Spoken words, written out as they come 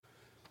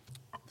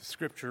The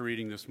scripture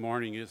reading this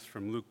morning is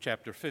from Luke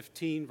chapter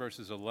 15,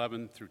 verses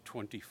 11 through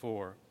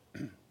 24.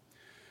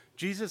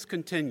 Jesus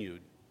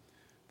continued,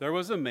 "There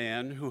was a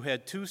man who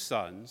had 2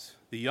 sons.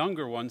 The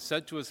younger one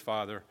said to his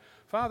father,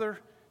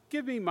 'Father,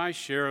 give me my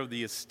share of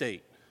the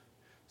estate.'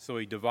 So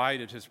he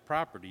divided his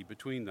property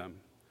between them.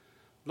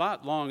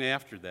 Not long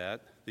after that,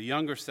 the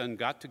younger son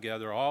got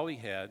together all he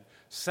had,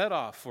 set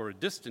off for a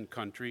distant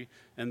country,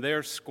 and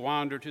there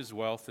squandered his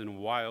wealth in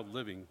wild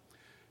living.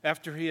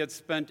 After he had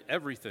spent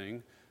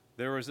everything,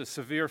 there was a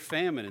severe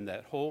famine in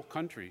that whole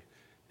country,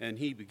 and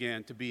he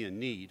began to be in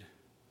need.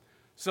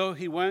 So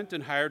he went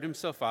and hired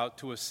himself out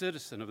to a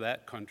citizen of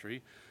that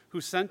country,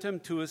 who sent him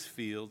to his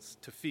fields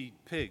to feed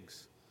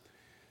pigs.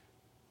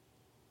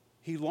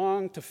 He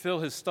longed to fill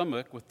his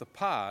stomach with the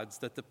pods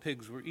that the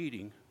pigs were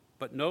eating,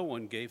 but no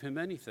one gave him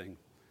anything.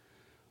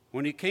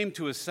 When he came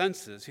to his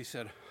senses, he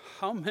said,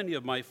 'How many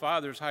of my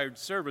father's hired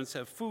servants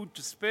have food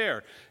to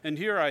spare, and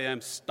here I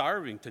am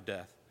starving to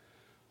death?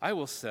 I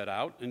will set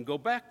out and go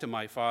back to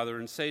my father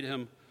and say to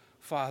him,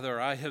 Father,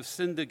 I have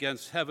sinned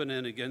against heaven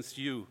and against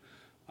you.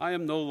 I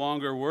am no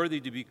longer worthy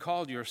to be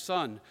called your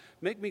son.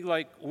 Make me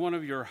like one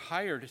of your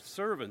hired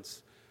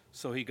servants.'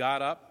 So he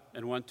got up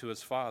and went to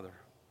his father.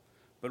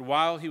 But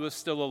while he was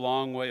still a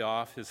long way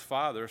off, his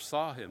father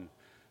saw him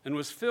and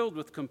was filled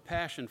with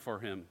compassion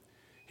for him.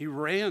 He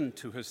ran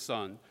to his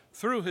son,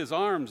 threw his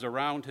arms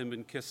around him,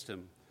 and kissed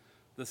him.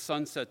 The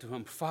son said to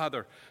him,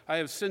 'Father, I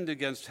have sinned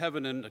against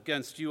heaven and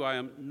against you. I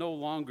am no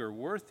longer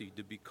worthy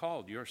to be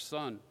called your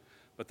son.'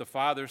 But the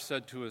father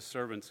said to his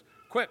servants,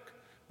 'Quick,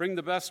 bring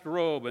the best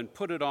robe and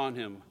put it on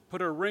him.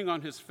 Put a ring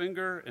on his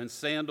finger and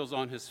sandals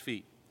on his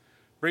feet.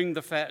 Bring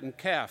the fattened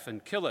calf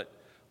and kill it.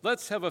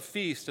 Let's have a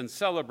feast and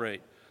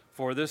celebrate.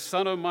 For this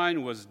son of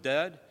mine was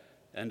dead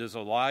and is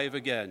alive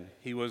again.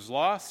 He was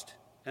lost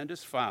and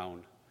is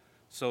found.'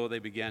 So they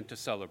began to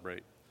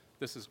celebrate."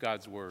 This is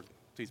God's word.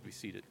 Please be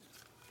seated.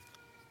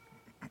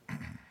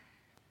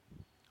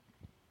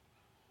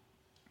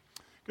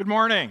 Good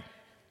morning.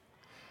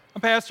 I'm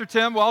Pastor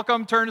Tim.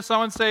 Welcome. Turn to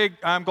someone and say,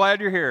 "I'm glad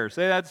you're here."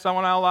 Say that to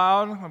someone out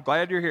loud. I'm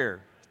glad you're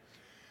here.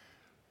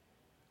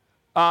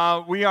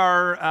 We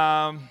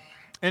are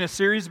in a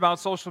series about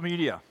social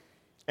media,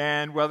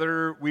 and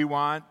whether we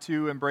want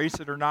to embrace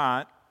it or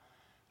not,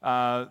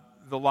 the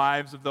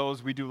lives of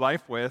those we do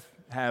life with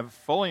have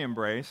fully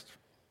embraced,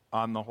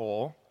 on the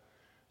whole,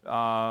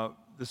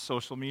 the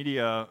social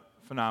media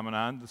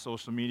phenomenon, the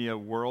social media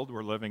world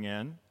we're living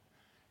in.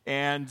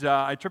 And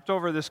I tripped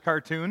over this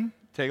cartoon.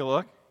 Take a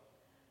look.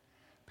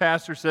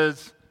 Pastor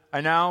says,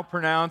 "I now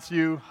pronounce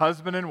you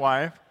husband and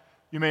wife.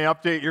 You may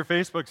update your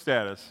Facebook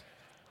status."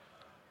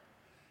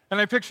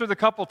 And I picture the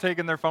couple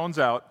taking their phones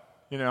out,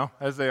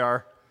 as they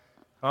are.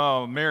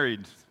 Oh,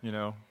 married,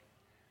 I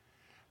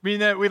mean,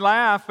 that we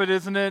laugh, but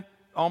isn't it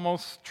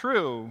almost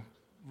true?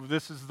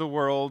 This is the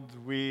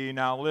world we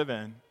now live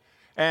in.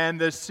 And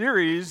this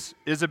series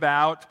is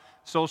about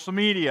social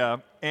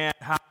media and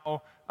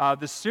how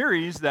the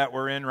series that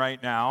we're in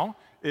right now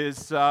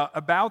is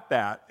about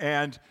that.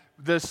 And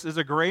this is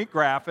a great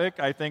graphic,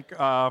 I think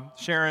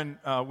Sharon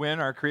Wynn,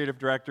 our creative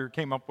director,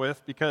 came up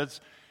with, because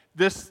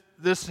this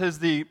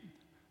has it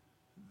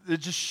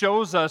just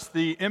shows us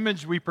the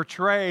image we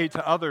portray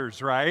to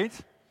others, right?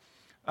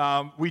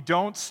 We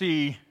don't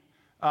see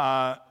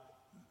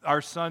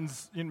our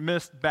son's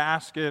missed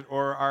basket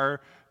or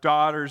our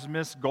daughter's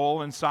missed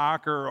goal in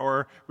soccer,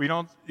 or you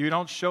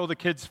don't show the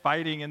kids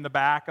fighting in the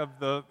back of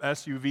the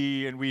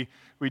SUV, and we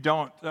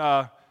don't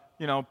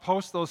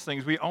post those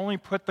things. We only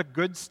put the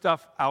good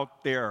stuff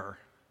out there.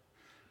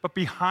 But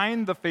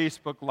behind the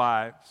Facebook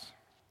Lives,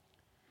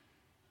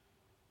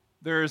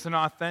 there is an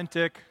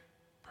authentic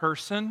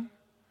person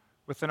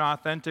with an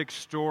authentic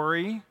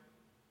story,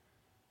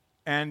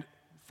 and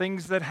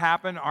things that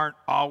happen aren't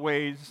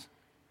always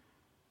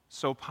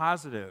so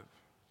positive.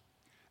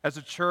 As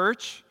a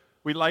church,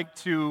 we like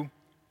to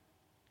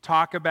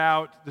talk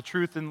about the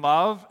truth in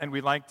love, and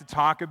we like to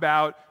talk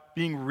about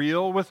being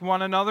real with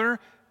one another,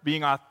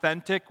 being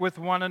authentic with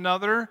one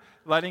another,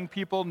 letting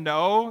people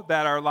know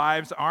that our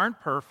lives aren't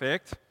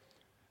perfect.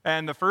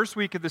 And the first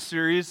week of the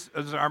series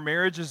is our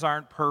marriages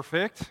aren't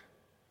perfect.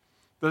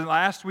 The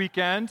last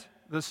weekend,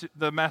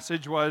 the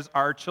message was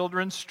our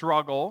children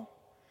struggle.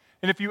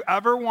 And if you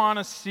ever want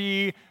to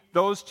see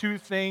those two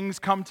things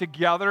come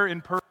together in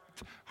perfect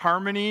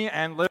harmony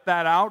and live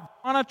that out,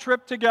 on a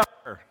trip together.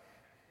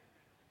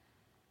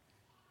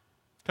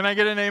 Can I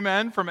get an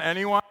amen from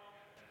anyone?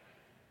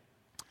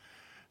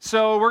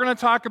 So we're going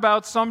to talk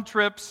about some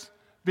trips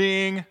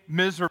being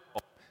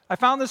miserable. I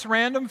found this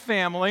random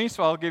family,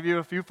 so I'll give you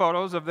a few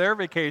photos of their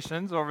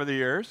vacations over the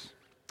years.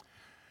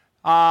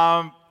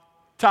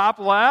 Top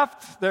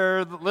left,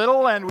 they're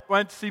little, and we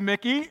went to see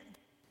Mickey.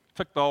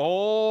 Took the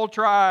whole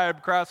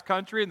tribe cross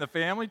country in the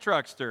family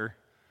truckster.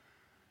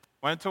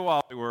 Went to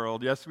Wally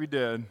World. Yes, we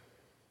did.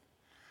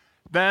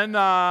 Then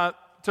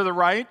to the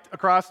right,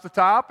 across the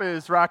top,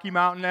 is Rocky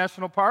Mountain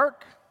National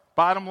Park.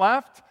 Bottom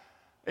left,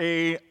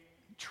 a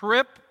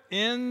trip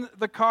in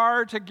the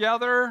car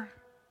together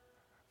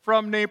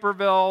from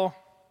Naperville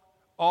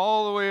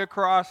all the way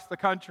across the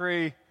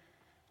country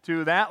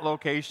to that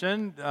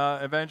location,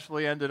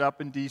 eventually ended up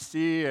in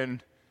D.C.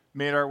 and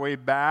made our way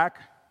back,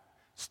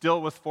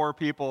 still with 4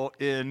 people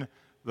in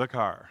the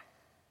car.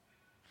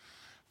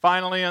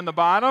 Finally, on the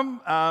bottom,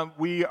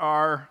 we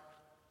are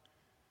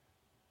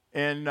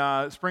in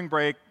spring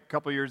break a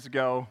couple years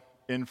ago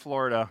in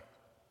Florida.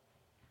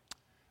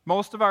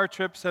 Most of our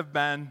trips have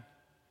been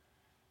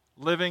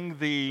living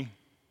the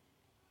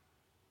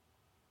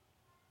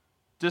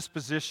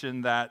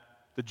disposition that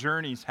the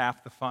journey's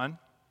half the fun.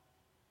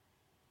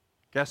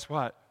 Guess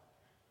what?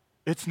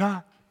 It's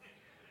not.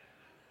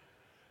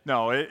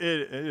 No,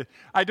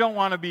 I don't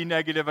want to be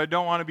negative. I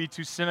don't want to be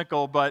too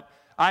cynical, but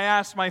I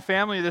asked my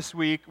family this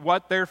week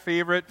what their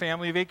favorite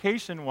family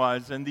vacation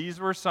was, and these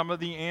were some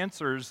of the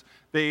answers.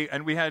 We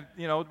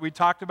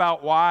talked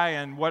about why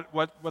and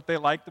what they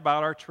liked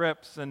about our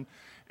trips, and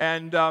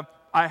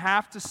I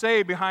have to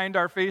say, behind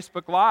our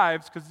Facebook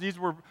Lives, because these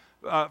were,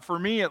 for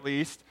me at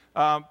least,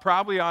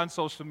 probably on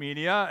social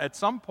media at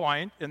some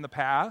point in the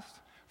past.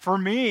 For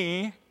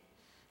me,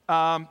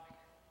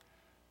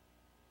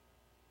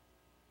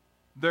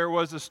 there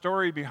was a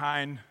story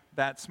behind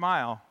that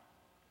smile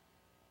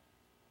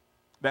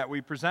that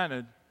we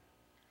presented.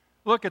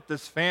 Look at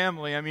this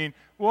family. I mean,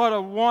 what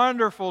a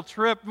wonderful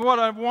trip. What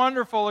a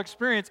wonderful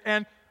experience.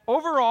 And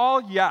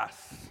overall,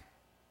 yes,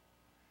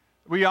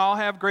 we all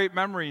have great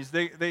memories.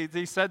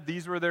 They said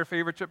these were their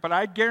favorite trip, but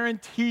I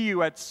guarantee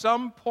you at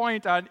some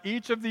point on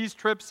each of these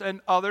trips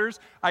and others,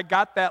 I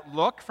got that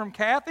look from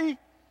Kathy.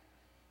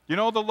 You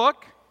know the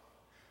look?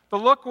 The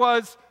look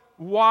was,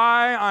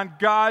 why on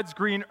God's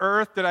green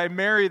earth did I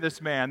marry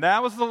this man?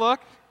 That was the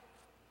look.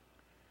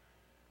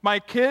 My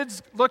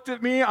kids looked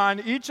at me on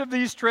each of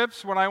these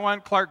trips when I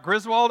went Clark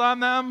Griswold on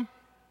them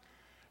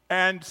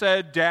and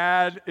said,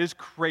 Dad is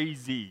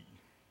crazy.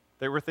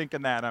 They were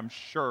thinking that, I'm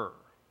sure.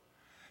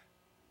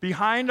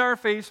 Behind our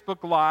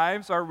Facebook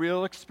Lives are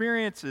real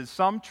experiences.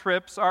 Some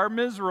trips are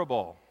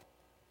miserable,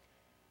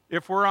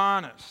 if we're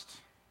honest.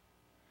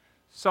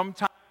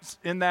 Sometimes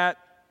in that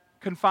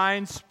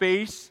confined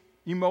space,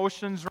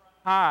 emotions run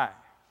high.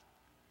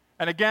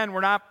 And again,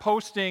 we're not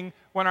posting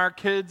when our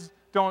kids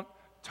don't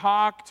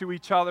talk to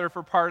each other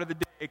for part of the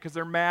day because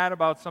they're mad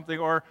about something,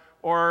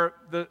 or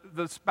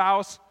the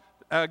spouse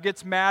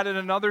gets mad at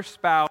another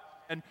spouse,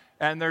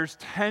 and there's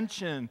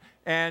tension.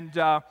 And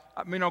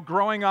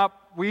growing up,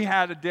 we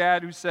had a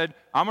dad who said,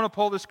 I'm going to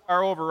pull this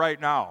car over right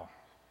now.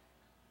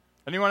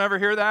 Anyone ever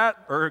hear that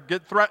or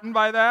get threatened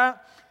by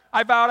that?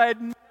 I vowed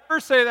I'd never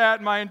say that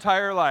in my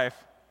entire life.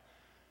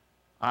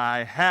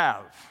 I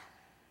have.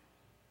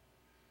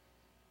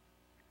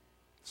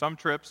 Some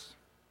trips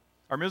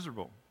are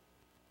miserable.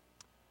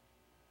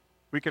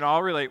 We can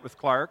all relate with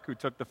Clark, who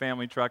took the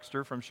family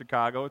truckster from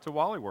Chicago to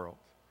Wally World.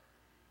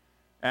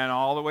 And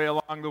all the way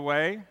along the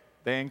way,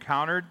 they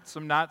encountered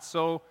some not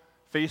so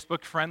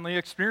Facebook-friendly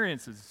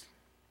experiences.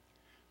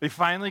 They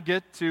finally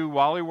get to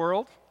Wally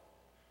World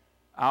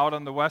out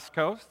on the West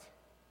Coast,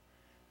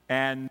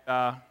 and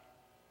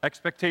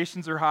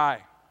expectations are high.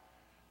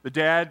 The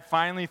dad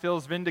finally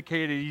feels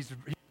vindicated. He's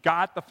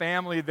got the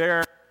family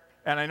there,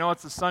 and I know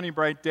it's a sunny,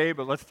 bright day,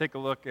 but let's take a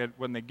look at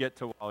when they get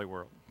to Wally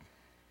World.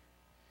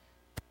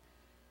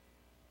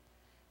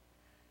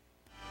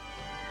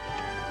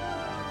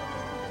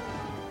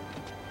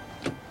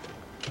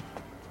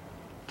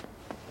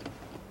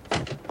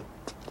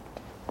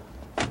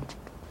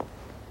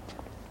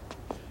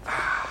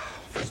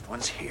 First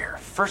one's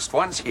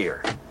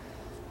here.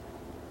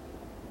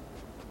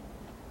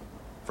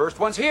 First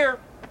one's here.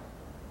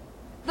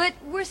 But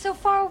we're so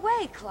far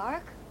away,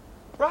 Clark.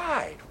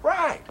 Right.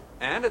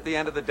 And at the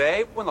end of the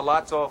day, when the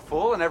lot's all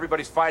full and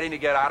everybody's fighting to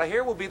get out of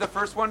here, we'll be the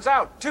first ones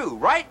out, too,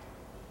 right?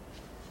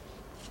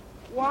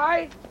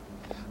 Why?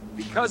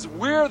 Because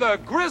we're the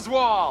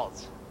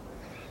Griswolds.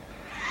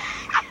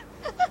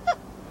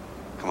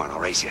 Come on, I'll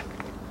race you.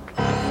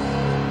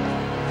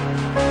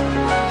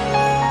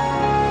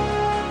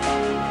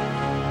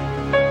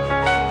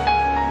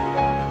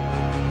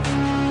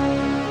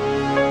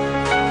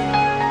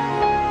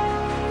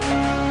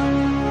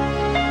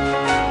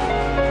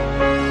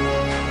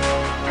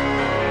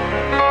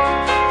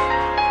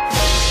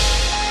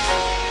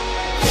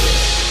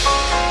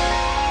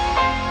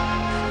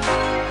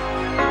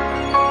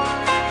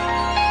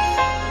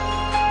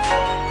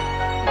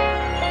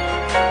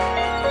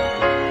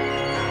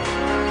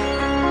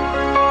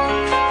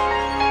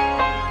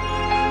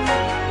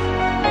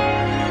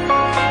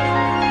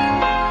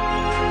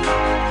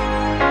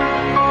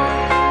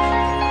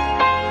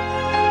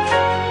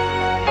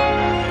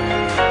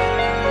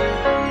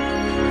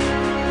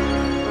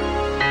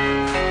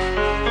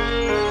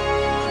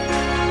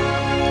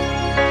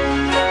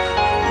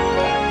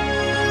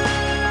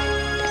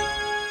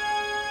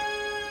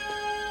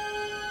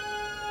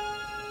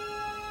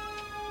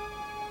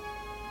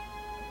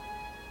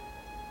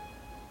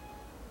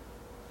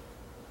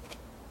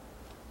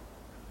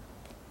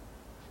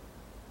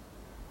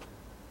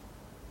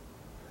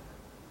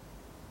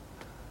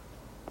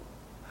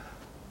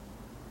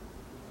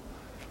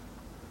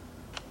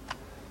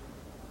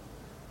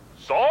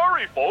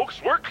 Sorry,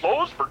 folks, we're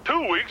closed for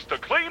 2 weeks to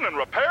clean and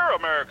repair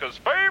America's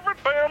favorite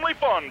family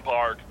fun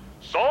park.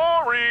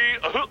 Sorry.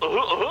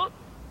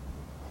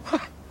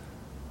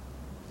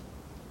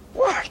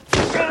 What?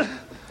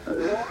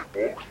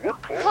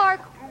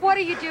 Clark, what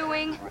are you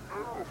doing?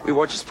 We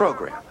watch his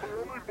program.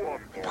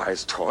 We buy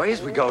his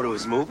toys. We go to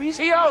his movies.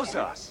 He owes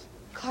us.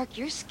 Clark,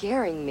 you're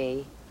scaring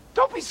me.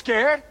 Don't be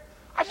scared.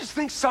 I just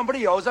think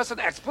somebody owes us an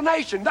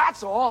explanation,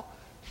 that's all.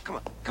 Come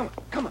on, come on,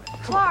 come on.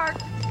 Clark!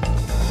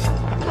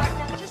 Clark,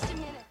 now just a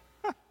minute.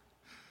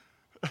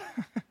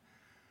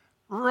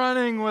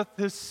 Running with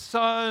his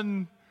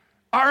son,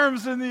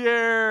 arms in the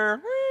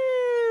air. Whee!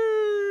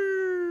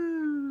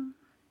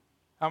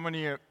 How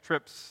many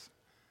trips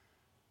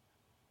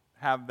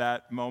have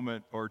that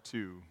moment or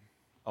two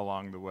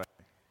along the way?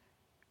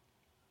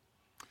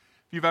 If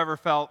you've ever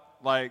felt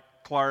like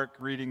Clark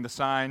reading the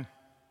sign,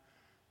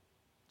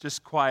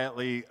 just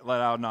quietly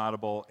let out an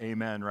audible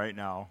amen right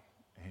now.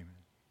 Amen.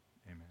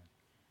 Amen.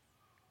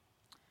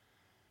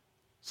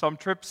 Some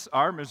trips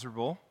are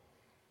miserable,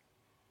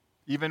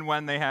 even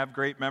when they have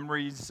great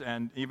memories,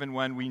 and even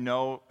when we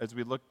know, as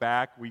we look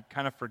back, we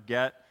kind of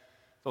forget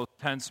those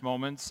tense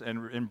moments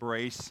and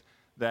embrace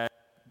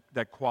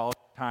that quality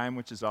time,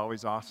 which is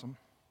always awesome.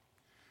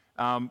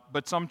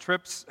 But some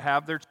trips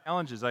have their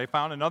challenges. I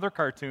found another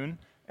cartoon,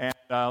 and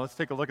let's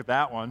take a look at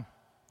that one.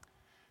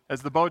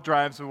 As the boat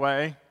drives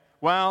away,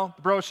 well,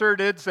 the brochure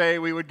did say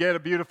we would get a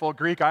beautiful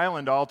Greek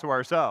island all to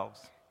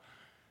ourselves.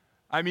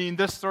 I mean,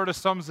 this sort of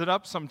sums it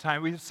up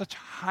sometimes. We have such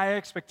high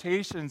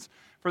expectations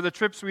for the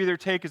trips we either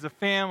take as a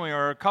family,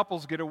 or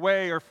couples get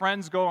away, or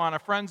friends go on a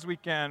friends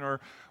weekend,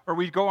 or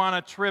we go on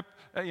a trip,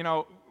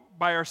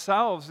 by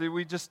ourselves.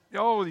 We just,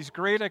 these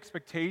great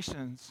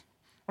expectations.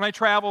 When I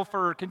travel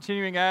for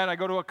continuing ed, I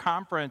go to a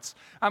conference.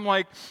 I'm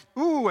like,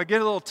 ooh, I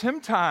get a little Tim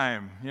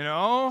time, I get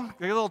a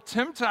little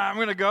Tim time. I'm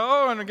going to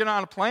go and get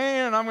on a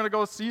plane, and I'm going to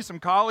go see some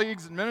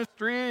colleagues in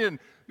ministry, and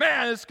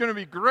man, it's going to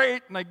be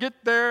great. And I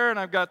get there, and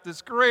I've got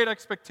this great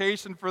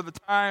expectation for the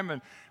time,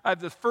 and I have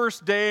the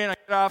first day, and I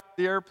get off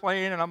the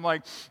airplane, and I'm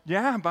like,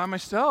 yeah, I'm by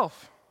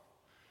myself.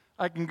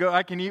 I can go,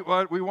 I can eat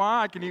what we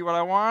want, I can eat what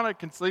I want, I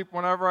can sleep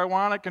whenever I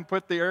want, I can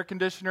put the air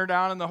conditioner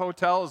down in the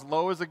hotel as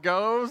low as it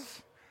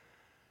goes.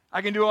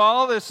 I can do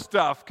all this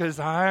stuff because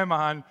I'm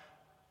on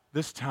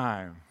this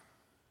time.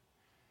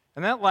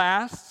 And that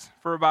lasts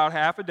for about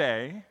half a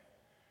day. And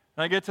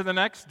I get to the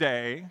next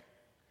day,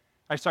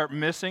 I start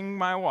missing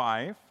my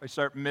wife. I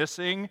start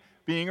missing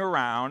being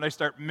around. I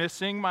start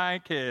missing my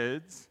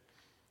kids.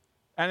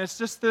 And it's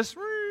just this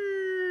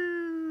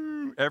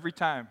every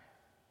time.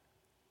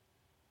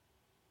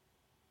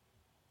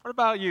 What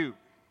about you?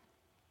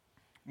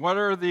 What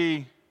are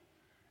the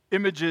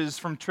images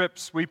from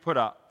trips we put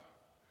up?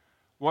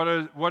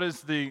 What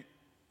is the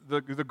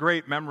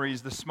great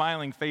memories, the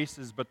smiling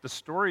faces, but the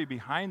story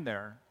behind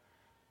there?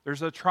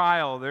 There's a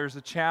trial, there's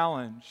a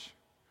challenge,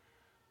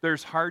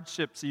 there's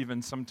hardships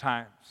even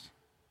sometimes.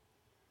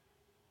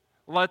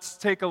 Let's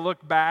take a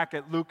look back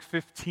at Luke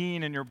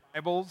 15 in your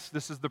Bibles.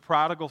 This is the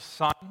prodigal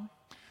son.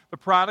 The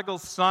prodigal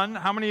son,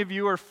 how many of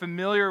you are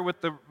familiar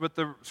with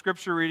the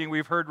scripture reading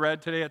we've heard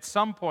read today at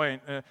some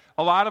point?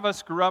 A lot of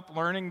us grew up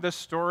learning this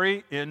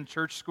story in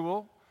church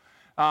school.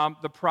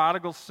 The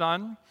prodigal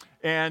son,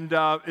 and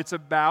it's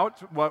about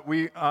what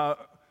we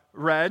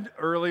read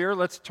earlier.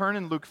 Let's turn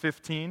in Luke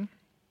 15,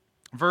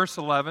 verse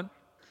 11.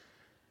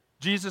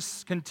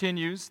 Jesus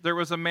continues, there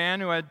was a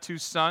man who had 2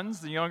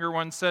 sons. The younger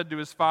one said to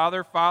his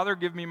father, Father,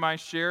 give me my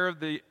share of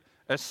the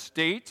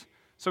estate.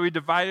 So he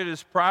divided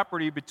his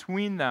property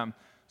between them.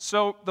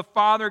 So the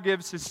father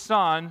gives his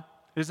son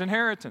his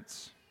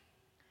inheritance.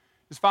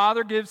 His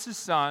father gives his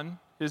son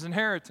his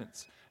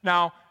inheritance.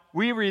 Now,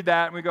 we read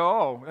that and we go,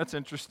 oh, that's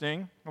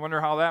interesting. I wonder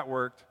how that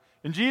worked.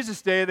 In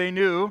Jesus' day, they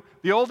knew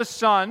the oldest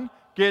son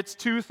gets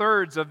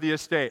 2/3 of the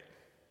estate.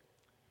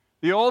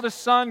 The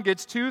oldest son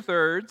gets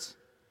 2/3.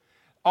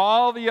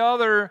 All the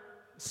other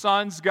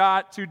sons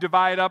got to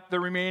divide up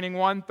the remaining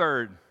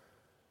 1/3.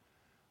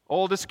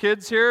 Oldest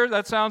kids here,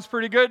 that sounds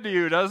pretty good to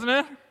you, doesn't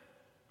it?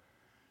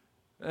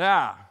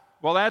 Yeah.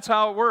 Well, that's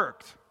how it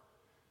worked.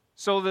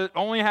 So that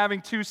only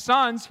having 2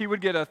 sons, he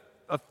would get a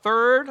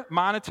third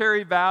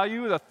monetary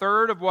value, the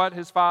third of what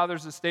his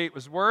father's estate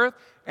was worth.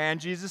 And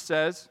Jesus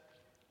says,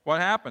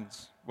 what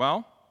happens?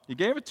 Well, he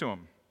gave it to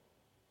him.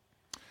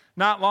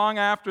 Not long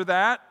after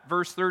that,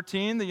 verse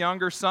 13, the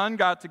younger son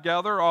got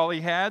together all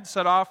he had,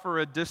 set off for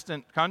a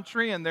distant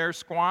country, and there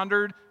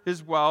squandered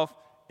his wealth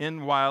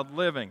in wild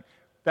living.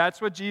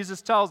 That's what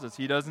Jesus tells us.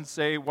 He doesn't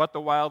say what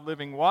the wild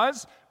living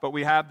was, but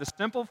we have the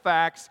simple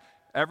facts.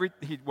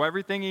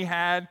 Everything he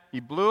had, he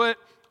blew it,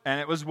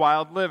 and it was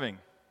wild living.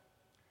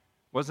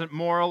 Wasn't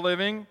moral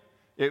living,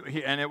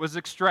 and it was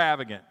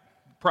extravagant.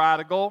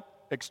 Prodigal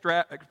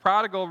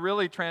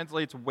really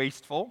translates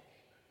wasteful.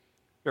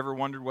 You ever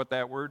wondered what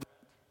that word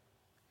meant?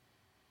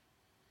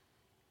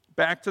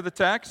 Back to the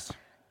text.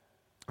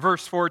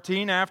 Verse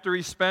 14, after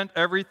he spent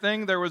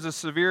everything, there was a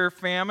severe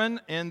famine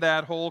in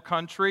that whole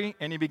country,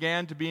 and he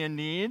began to be in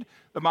need.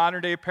 The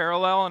modern-day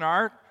parallel in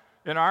our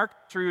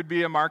country would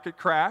be a market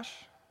crash.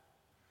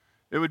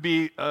 It would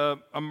be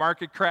a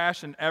market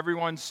crash and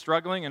everyone's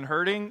struggling and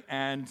hurting,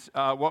 and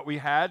what we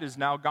had is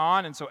now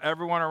gone, and so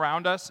everyone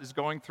around us is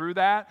going through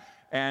that,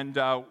 and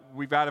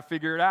we've got to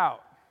figure it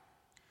out.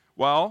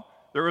 Well,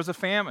 there was a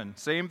famine,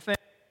 same thing.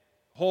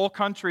 Whole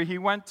country he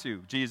went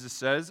to, Jesus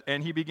says,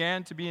 and he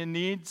began to be in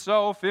need.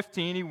 So,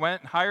 15, he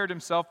went and hired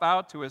himself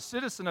out to a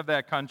citizen of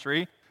that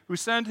country who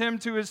sent him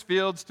to his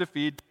fields to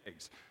feed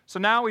pigs. So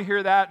now we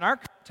hear that in our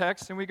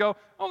context and we go,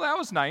 oh, that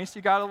was nice.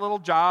 He got a little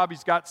job.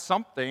 He's got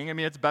something. I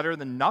mean, it's better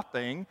than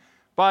nothing.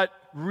 But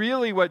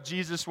really what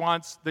Jesus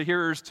wants the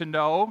hearers to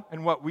know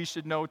and what we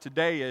should know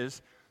today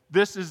is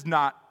this is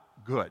not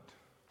good.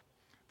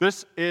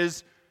 This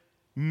is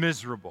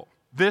miserable.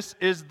 This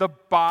is the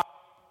bottom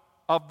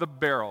of the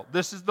barrel.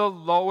 This is the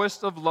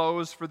lowest of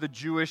lows for the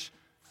Jewish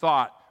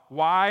thought.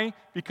 Why?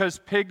 Because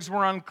pigs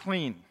were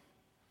unclean.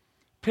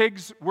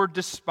 Pigs were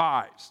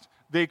despised.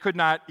 They could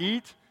not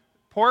eat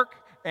pork,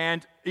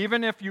 and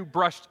even if you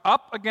brushed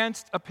up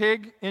against a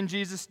pig in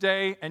Jesus'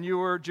 day and you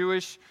were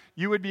Jewish,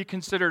 you would be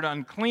considered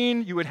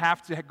unclean. You would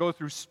have to go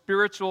through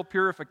spiritual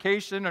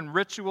purification and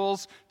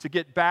rituals to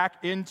get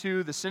back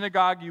into the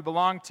synagogue you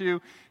belonged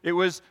to. It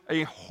was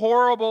a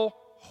horrible,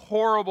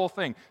 horrible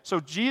thing. So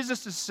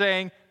Jesus is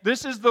saying,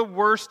 this is the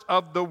worst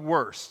of the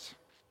worst.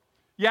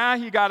 Yeah,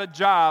 he got a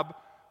job,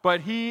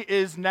 but he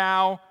is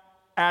now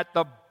at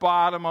the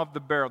bottom of the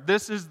barrel.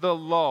 This is the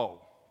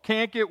low.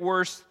 Can't get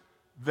worse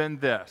than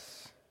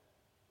this.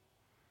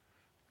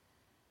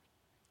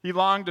 He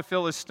longed to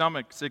fill his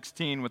stomach,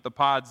 16, with the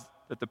pods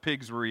that the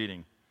pigs were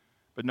eating,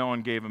 but no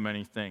one gave him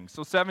anything.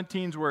 So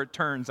 17's where it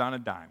turns on a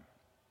dime.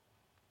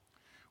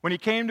 When he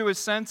came to his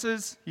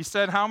senses, he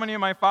said, how many of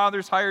my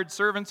father's hired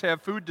servants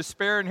have food to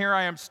spare, and here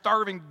I am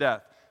starving to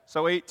death?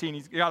 So 18,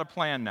 he's got a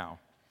plan now.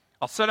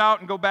 I'll set out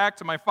and go back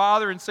to my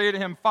father and say to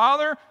him,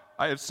 Father,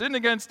 I have sinned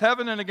against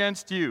heaven and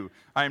against you.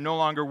 I am no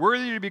longer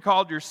worthy to be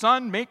called your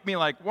son. Make me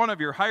like one of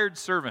your hired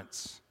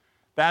servants.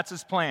 That's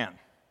his plan.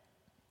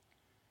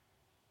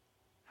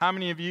 How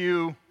many of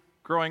you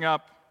growing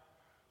up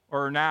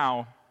or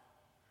now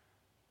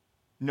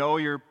know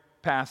you're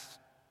past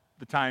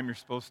the time you're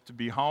supposed to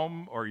be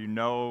home, or you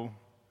know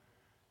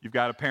you've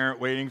got a parent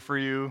waiting for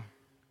you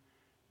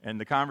and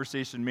the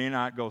conversation may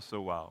not go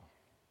so well?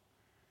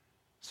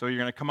 So you're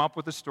going to come up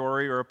with a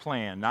story or a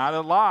plan. Not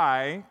a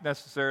lie,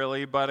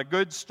 necessarily, but a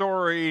good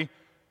story,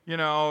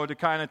 to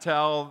kind of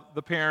tell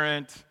the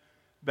parent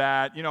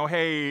that,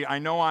 hey, I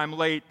know I'm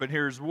late, but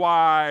here's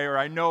why, or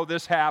I know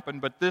this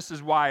happened, but this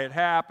is why it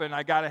happened.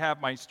 I got to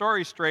have my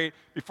story straight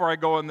before I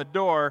go in the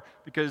door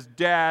because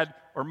dad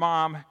or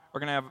mom are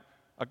going to have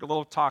a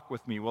little talk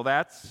with me. Well,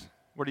 that's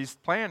what he's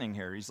planning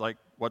here. He's like,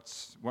 what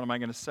am I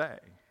going to say?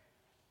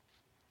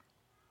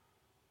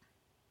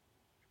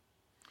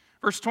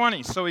 Verse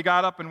 20, so he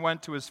got up and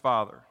went to his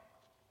father.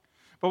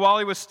 But while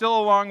he was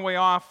still a long way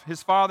off,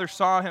 his father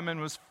saw him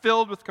and was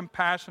filled with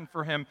compassion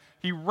for him.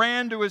 He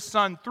ran to his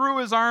son, threw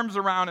his arms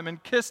around him,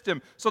 and kissed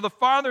him. So the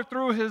father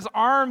threw his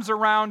arms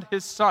around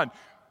his son.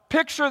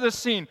 Picture the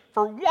scene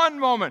for one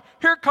moment.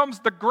 Here comes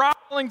the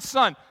groveling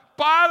son,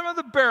 bottom of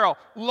the barrel,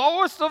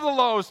 lowest of the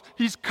lows.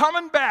 He's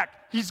coming back.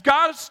 He's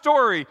got a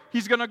story.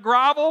 He's going to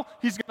grovel.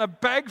 He's going to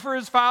beg for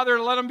his father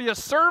to let him be a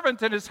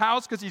servant in his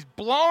house because he's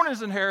blown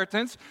his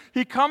inheritance.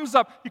 He comes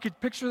up. You could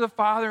picture the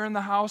father in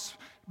the house,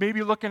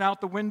 maybe looking out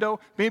the window,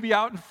 maybe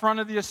out in front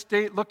of the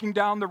estate, looking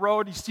down the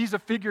road. He sees a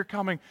figure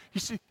coming. He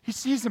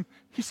sees him.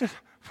 He says,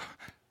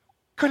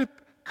 could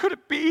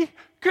it be?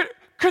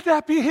 Could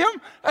that be him?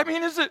 I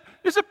mean, is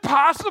it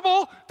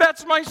possible?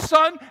 That's my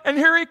son. And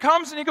here he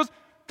comes, and he goes,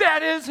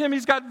 that is him.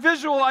 He's got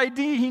visual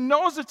ID. He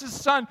knows it's his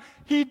son.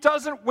 He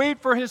doesn't wait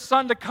for his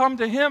son to come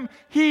to him.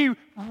 He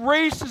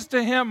races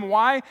to him.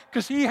 Why?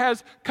 Because he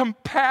has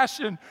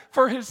compassion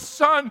for his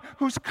son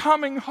who's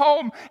coming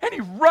home. And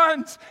he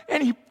runs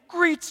and he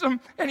greets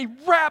him and he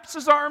wraps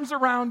his arms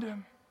around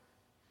him.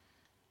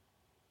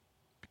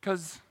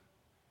 Because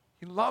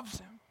he loves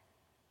him.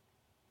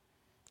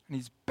 And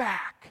he's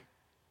back.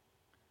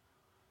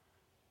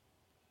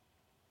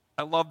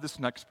 I love this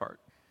next part.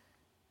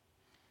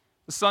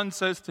 The son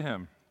says to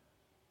him,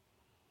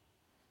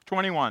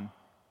 21,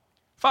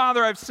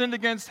 Father, I've sinned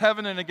against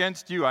heaven and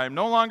against you. I am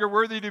no longer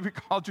worthy to be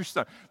called your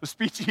son. The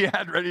speech he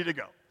had ready to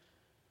go.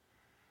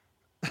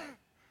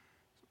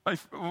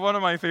 One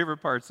of my favorite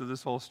parts of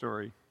this whole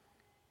story.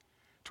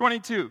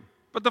 22,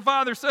 but the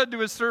father said to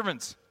his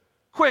servants,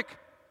 quick,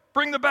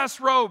 bring the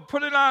best robe,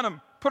 put it on him,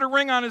 put a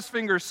ring on his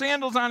finger,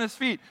 sandals on his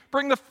feet,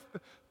 bring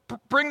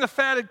the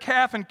fatted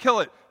calf and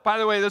kill it. By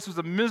the way, this was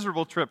a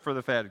miserable trip for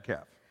the fatted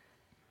calf.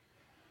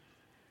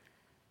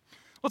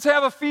 Let's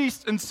have a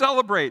feast and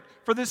celebrate,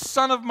 for this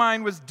son of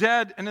mine was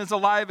dead and is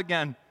alive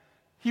again.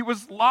 He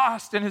was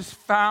lost and is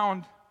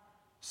found.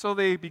 So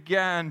they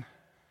began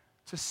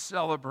to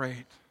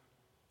celebrate.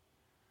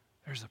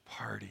 There's a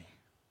party.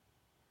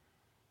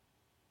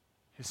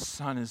 His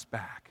son is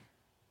back.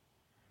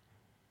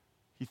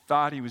 He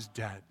thought he was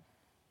dead.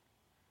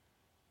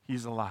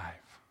 He's alive.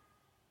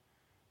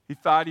 He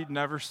thought he'd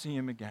never see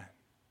him again.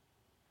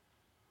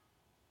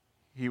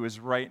 He was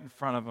right in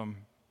front of him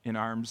in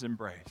arm's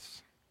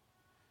embrace.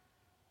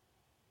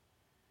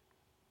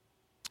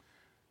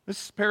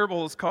 This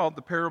parable is called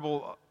the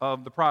parable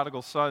of the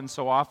prodigal son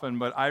so often,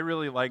 but I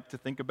really like to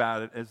think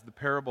about it as the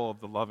parable of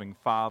the loving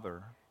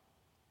Father.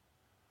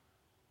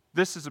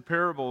 This is a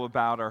parable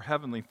about our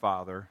Heavenly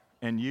Father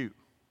and you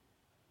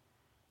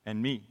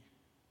and me.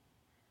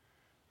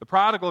 The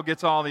prodigal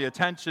gets all the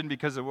attention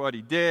because of what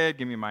he did.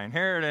 Give me my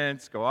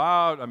inheritance, go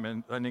out,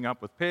 I'm ending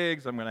up with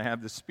pigs, I'm going to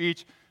have this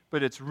speech.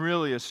 But it's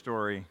really a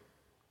story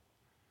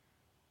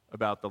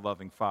about the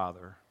loving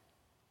Father.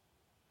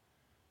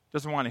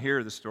 Doesn't want to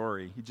hear the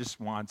story. He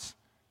just wants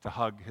to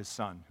hug his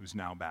son who's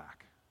now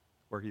back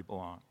where he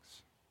belongs.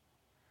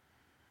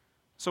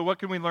 So what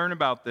can we learn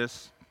about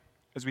this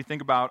as we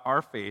think about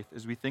our faith,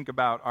 as we think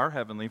about our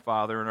Heavenly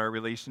Father and our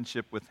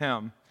relationship with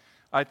Him?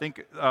 I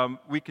think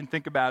we can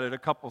think about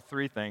it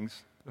three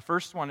things. The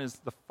first one is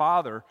the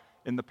Father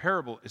in the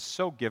parable is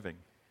so giving.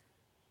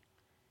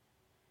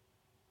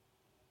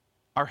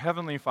 Our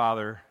Heavenly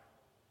Father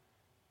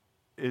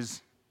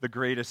is the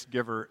greatest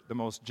giver, the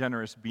most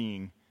generous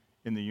being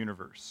in the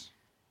universe.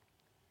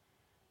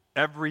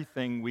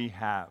 Everything we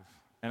have,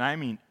 and I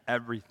mean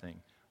everything,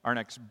 our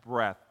next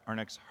breath, our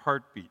next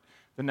heartbeat,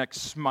 the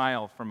next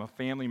smile from a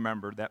family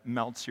member that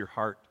melts your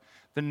heart,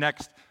 the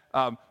next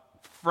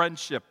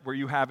friendship where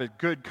you have a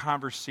good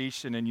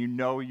conversation and you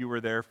know you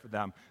were there for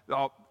them,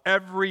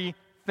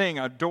 everything,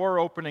 a door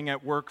opening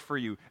at work for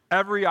you,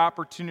 every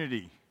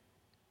opportunity,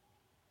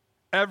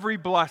 every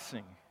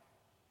blessing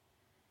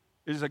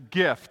is a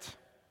gift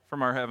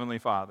from our Heavenly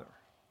Father.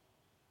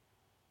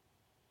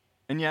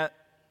 And yet,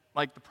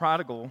 like the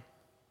prodigal,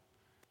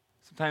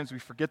 sometimes we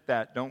forget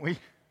that, don't we?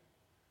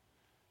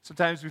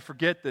 Sometimes we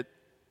forget that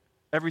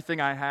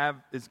everything I have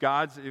is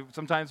God's.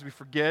 Sometimes we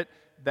forget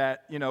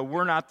that,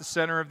 we're not the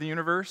center of the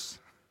universe,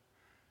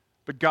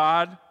 but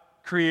God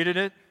created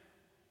it.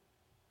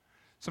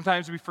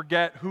 Sometimes we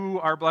forget who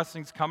our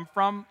blessings come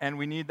from, and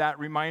we need that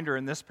reminder.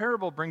 And this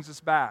parable brings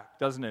us back,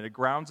 doesn't it? It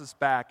grounds us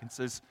back and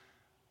says,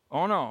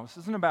 oh no, this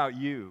isn't about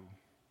you.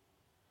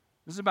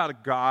 This is about a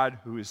God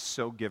who is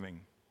so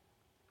giving.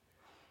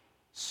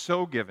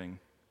 So giving.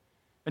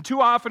 And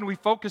too often we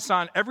focus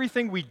on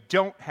everything we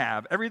don't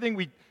have,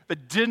 everything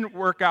that didn't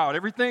work out,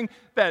 everything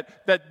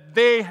that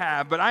they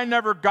have, but I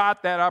never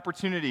got that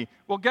opportunity.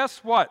 Well, guess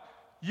what?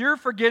 You're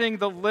forgetting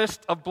the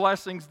list of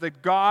blessings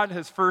that God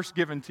has first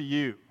given to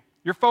you.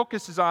 Your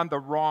focus is on the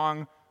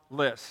wrong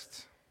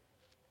list.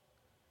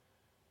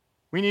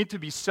 We need to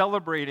be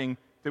celebrating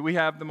that we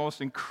have the most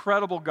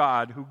incredible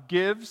God who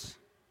gives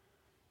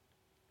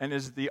and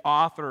is the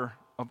author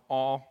of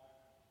all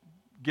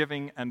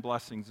giving and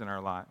blessings in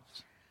our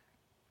lives.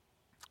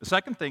 The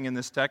second thing in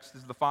this text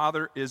is the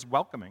Father is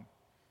welcoming.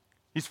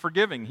 He's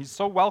forgiving. He's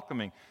so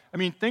welcoming. I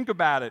mean, think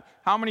about it.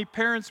 How many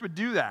parents would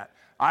do that?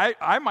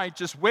 I might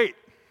just wait.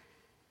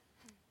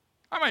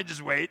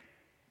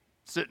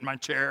 Sit in my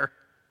chair.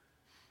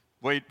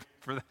 Wait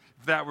for if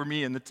that were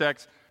me in the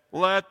text.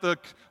 Let the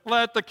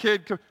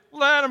kid come.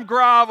 Let him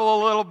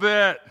grovel a little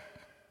bit.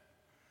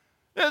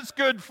 It's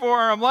good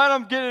for him. Let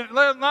him get it.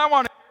 I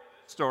want to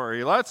hear the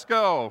story. Let's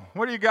go.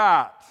 What do you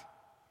got?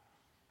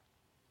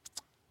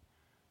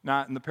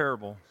 Not in the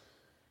parable.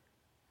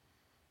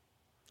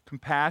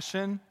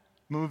 Compassion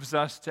moves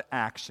us to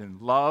action.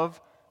 Love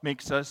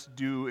makes us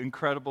do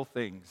incredible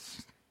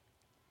things.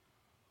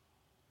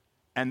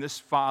 And this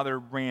father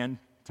ran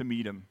to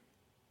meet him.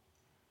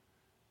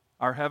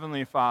 Our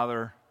Heavenly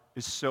Father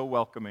is so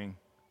welcoming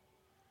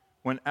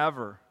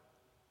whenever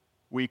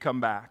we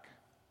come back.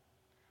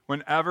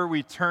 Whenever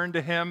we turn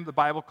to Him, the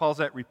Bible calls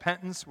that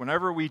repentance.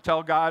 Whenever we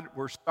tell God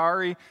we're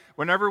sorry,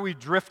 whenever we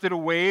drifted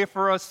away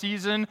for a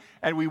season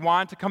and we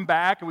want to come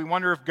back and we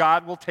wonder if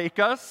God will take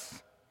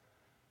us,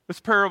 this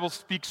parable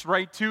speaks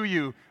right to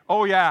you.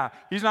 Oh yeah,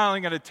 He's not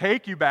only going to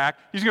take you back,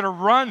 He's going to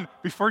run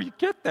before you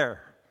get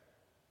there.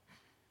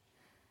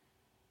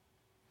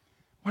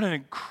 What an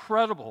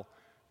incredible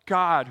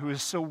God who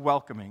is so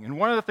welcoming. And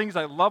one of the things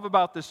I love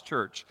about this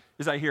church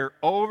is I hear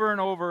over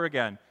and over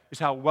again is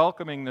how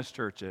welcoming this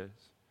church is.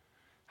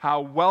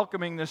 How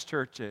welcoming this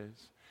church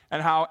is.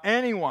 And how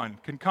anyone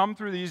can come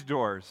through these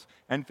doors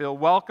and feel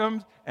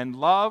welcomed and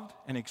loved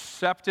and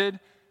accepted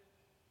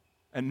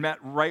and met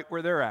right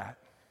where they're at.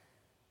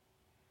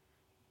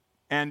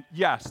 And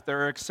yes,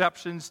 there are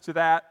exceptions to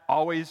that,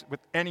 always with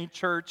any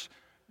church.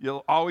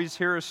 You'll always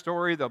hear a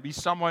story. There'll be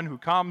someone who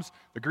comes,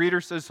 the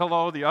greeter says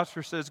hello, the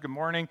usher says good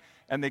morning,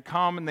 and they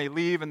come and they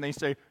leave and they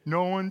say,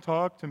 no one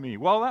talked to me.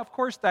 Well, of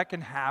course that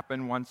can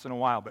happen once in a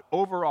while, but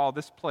overall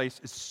this place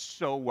is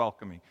so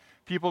welcoming.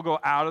 People go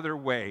out of their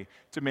way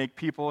to make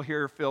people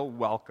here feel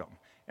welcome.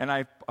 And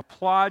I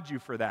applaud you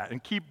for that,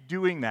 and keep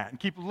doing that, and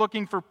keep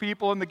looking for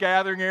people in the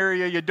gathering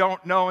area you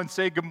don't know and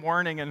say good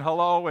morning and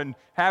hello and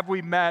have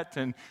we met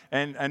and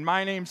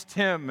my name's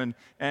Tim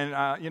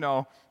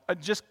and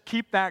just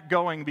keep that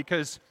going,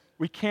 because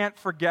we can't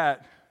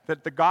forget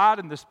that the God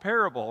in this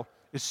parable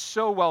is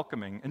so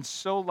welcoming and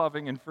so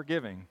loving and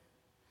forgiving.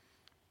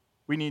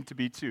 We need to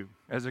be too,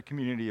 as a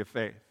community of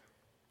faith.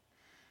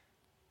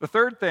 The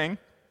third thing,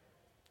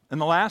 and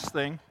the last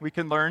thing we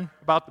can learn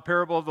about the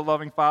parable of the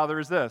loving Father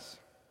is this.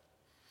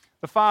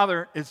 The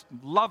Father is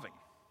loving.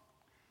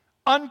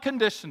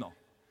 unconditional.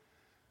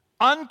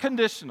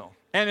 Unconditional.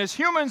 And as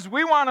humans,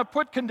 we want to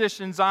put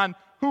conditions on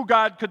who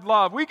God could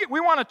love. We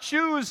want to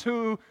choose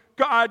who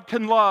God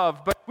can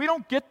love, but we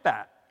don't get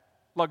that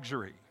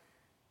luxury.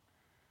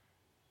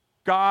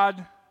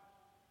 God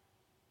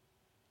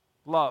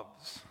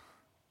loves.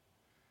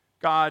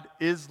 God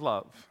is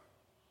love.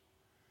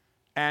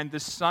 And the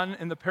son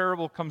in the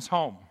parable comes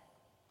home.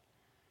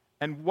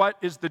 And what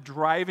is the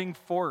driving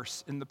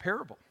force in the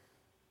parable?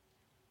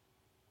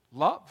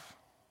 Love.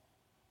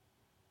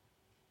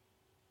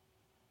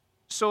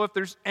 So if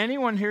there's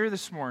anyone here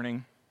this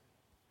morning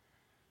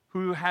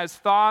who has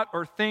thought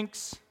or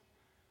thinks,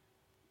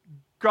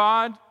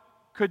 God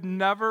could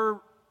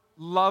never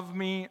love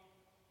me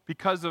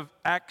because of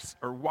X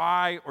or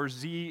Y or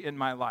Z in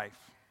my life,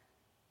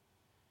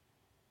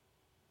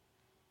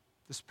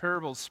 this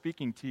parable is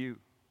speaking to you.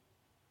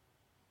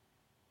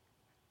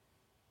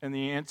 And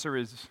the answer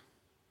is,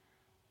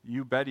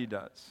 you bet he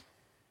does.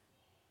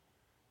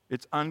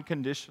 It's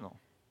unconditional.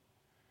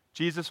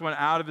 Jesus went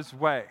out of his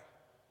way.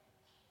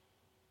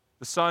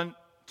 The son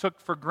took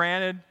for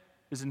granted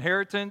his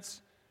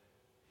inheritance.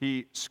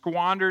 He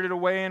squandered it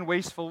away in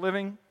wasteful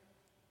living.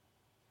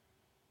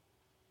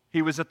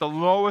 He was at the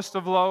lowest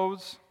of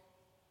lows,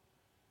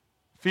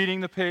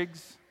 feeding the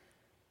pigs,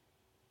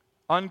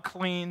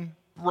 unclean,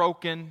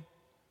 broken,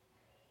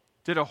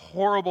 did a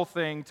horrible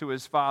thing to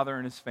his father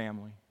and his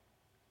family.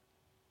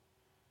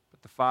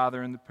 But the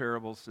father in the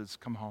parable says,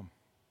 come home.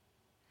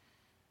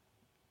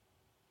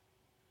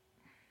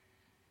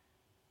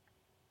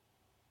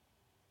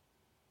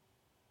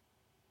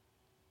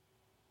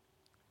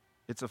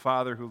 It's a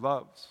father who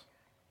loves.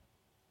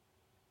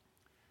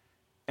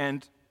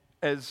 And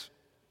as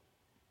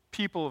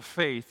people of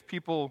faith,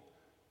 people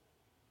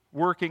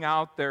working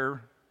out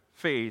their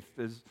faith,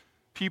 as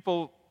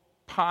people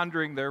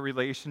pondering their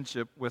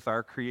relationship with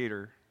our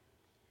Creator,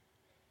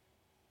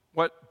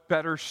 what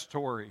better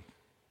story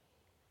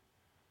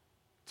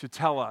to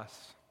tell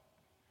us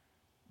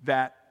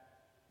that,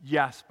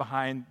 yes,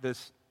 behind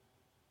this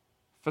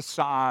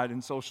facade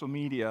in social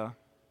media,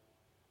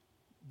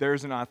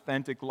 there's an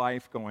authentic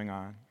life going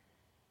on.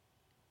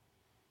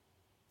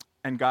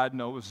 And God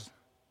knows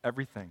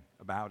everything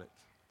about it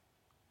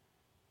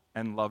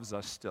and loves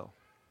us still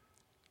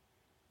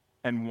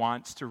and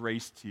wants to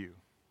race to you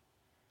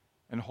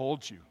and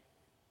hold you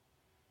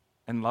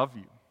and love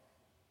you.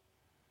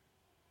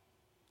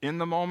 In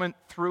the moment,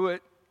 through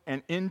it,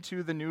 and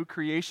into the new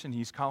creation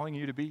He's calling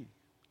you to be.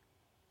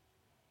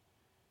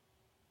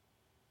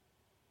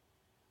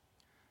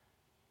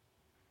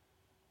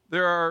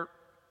 There are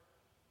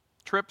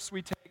trips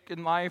we take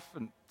in life,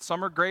 and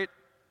some are great,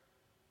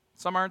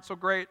 some aren't so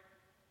great.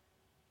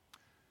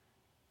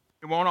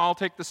 We won't all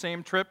take the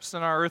same trips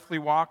in our earthly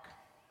walk.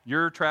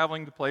 You're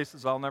traveling to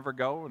places I'll never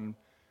go, and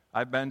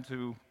I've been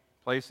to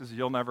places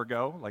you'll never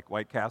go, like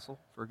White Castle,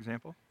 for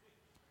example.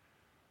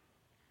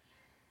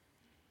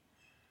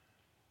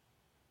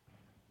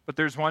 But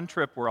there's one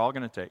trip we're all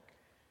going to take.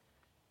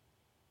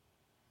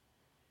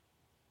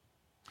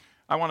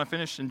 I want to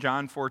finish in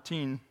John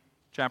 14,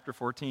 chapter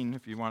 14,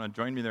 if you want to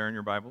join me there in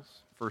your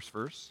Bibles, first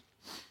verse.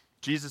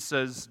 Jesus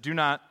says, "Do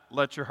not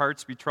let your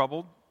hearts be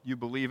troubled. You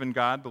believe in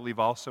God, believe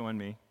also in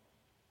me.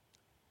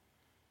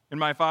 In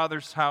my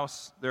Father's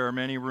house there are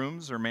many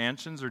rooms or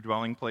mansions or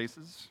dwelling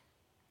places."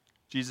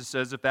 Jesus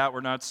says, "If that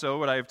were not so,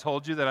 would I have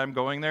told you that I'm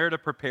going there to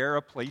prepare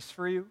a place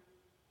for you?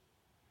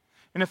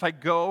 And if I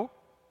go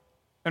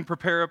and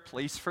prepare a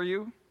place for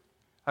you,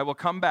 I will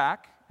come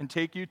back and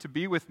take you to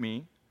be with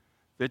me,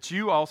 that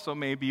you also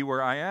may be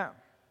where I am.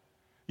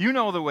 You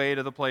know the way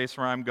to the place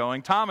where I'm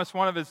going." Thomas,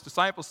 one of his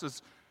disciples,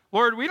 says,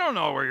 "Lord, we don't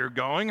know where you're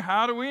going.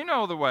 How do we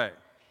know the way?"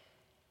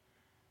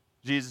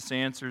 Jesus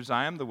answers,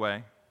 "I am the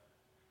way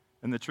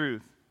and the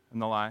truth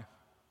and the life.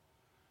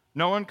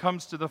 No one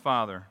comes to the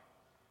Father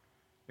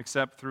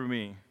except through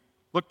me."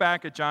 Look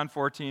back at John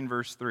 14,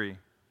 verse 3.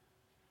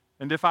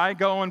 "And if I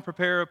go and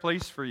prepare a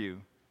place for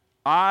you,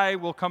 I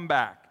will come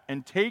back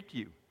and take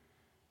you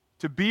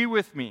to be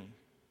with me,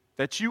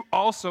 that you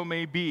also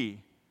may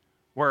be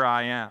where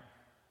I am."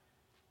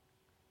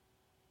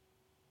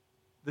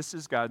 This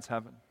is God's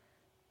heaven.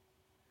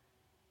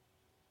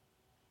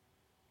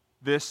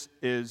 This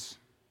is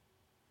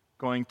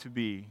going to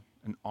be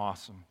an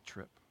awesome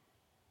trip.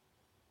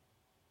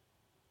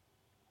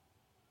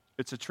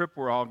 It's a trip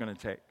we're all going to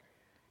take.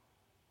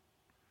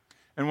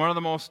 And one of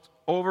the most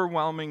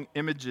overwhelming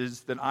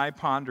images that I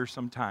ponder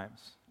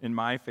sometimes in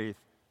my faith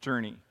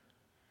journey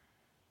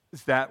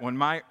is that when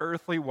my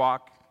earthly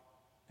walk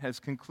has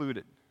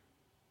concluded,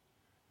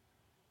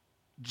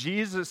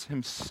 Jesus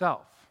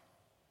Himself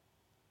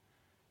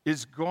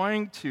is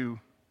going to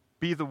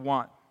be the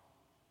one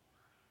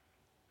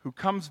who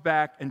comes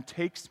back and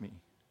takes me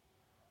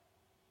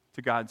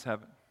to God's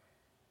heaven.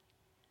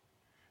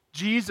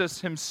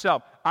 Jesus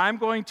Himself. I'm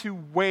going to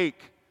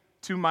wake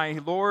to my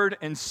Lord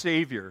and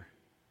Savior,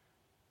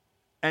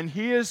 and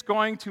He is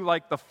going to,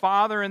 like the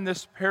father in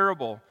this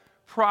parable,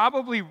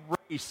 probably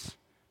race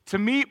to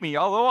meet me,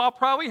 although I'll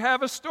probably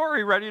have a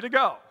story ready to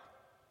go.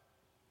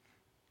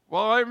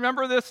 well, I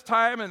remember this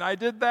time, and I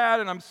did that,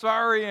 and I'm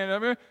sorry,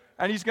 and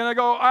he's going to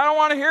go, I don't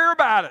want to hear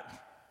about it.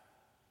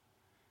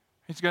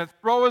 He's going to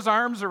throw his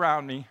arms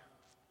around me,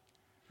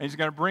 and he's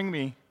going to bring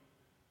me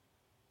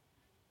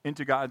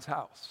into God's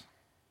house.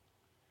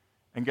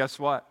 And guess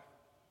what?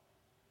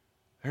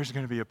 There's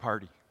going to be a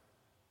party.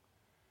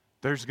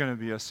 There's going to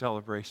be a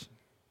celebration.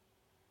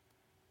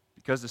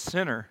 Because the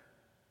sinner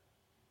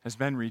has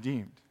been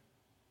redeemed.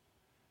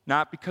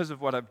 Not because of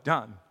what I've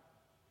done,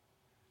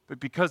 but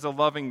because a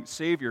loving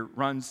Savior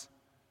runs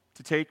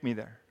to take me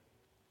there.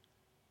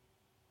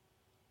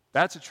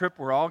 That's a trip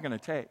we're all going to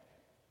take.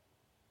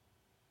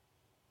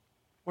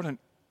 What an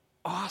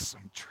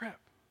awesome trip.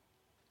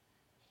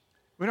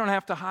 We don't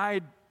have to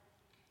hide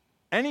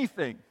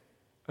anything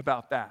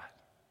about that.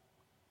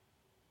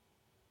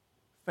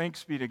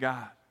 Thanks be to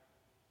God.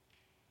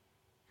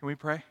 Can we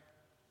pray?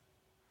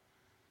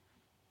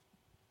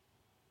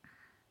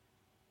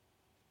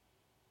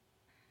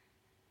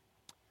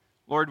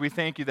 Lord, we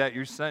thank you that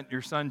you sent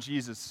your Son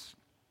Jesus,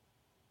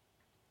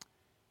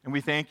 and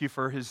we thank you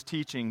for his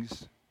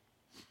teachings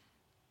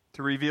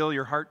to reveal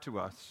your heart to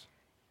us.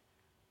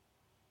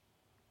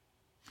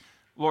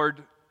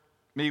 Lord,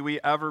 may we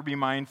ever be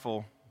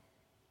mindful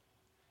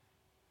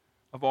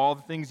of all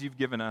the things you've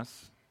given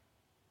us.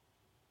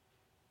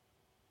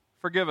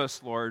 Forgive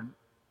us, Lord,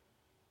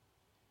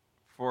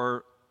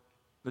 for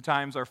the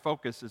times our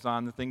focus is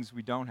on the things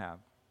we don't have.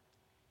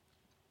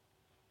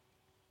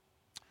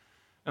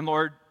 And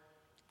Lord,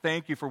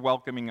 thank you for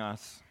welcoming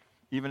us,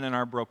 even in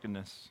our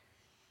brokenness.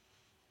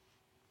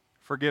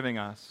 Forgiving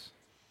us,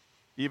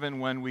 even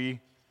when we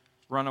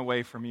run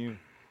away from you.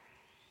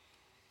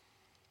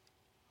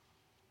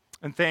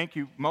 And thank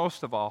you,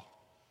 most of all,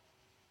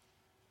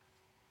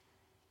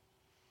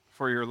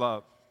 for your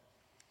love.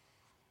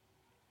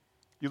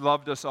 You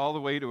loved us all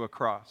the way to a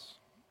cross.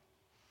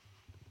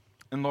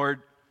 And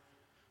Lord,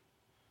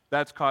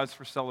 that's cause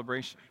for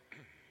celebration.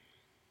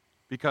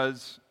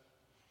 Because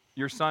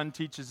your Son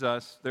teaches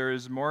us there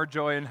is more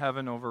joy in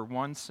heaven over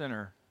one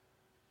sinner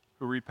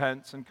who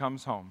repents and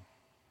comes home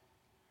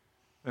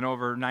than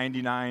over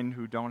 99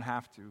 who don't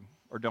have to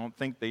or don't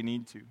think they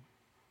need to.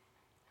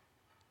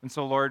 And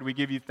so, Lord, we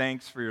give you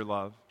thanks for your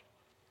love.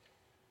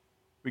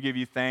 We give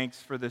you thanks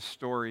for this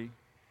story.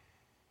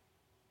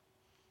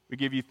 We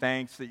give you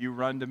thanks that you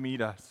run to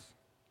meet us.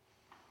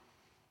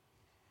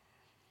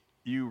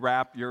 You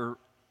wrap your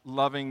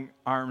loving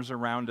arms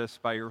around us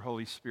by your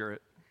Holy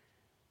Spirit.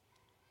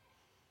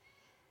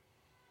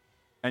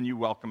 And you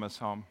welcome us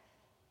home.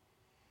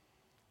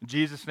 In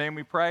Jesus' name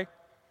we pray.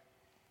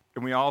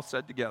 And we all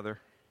said together,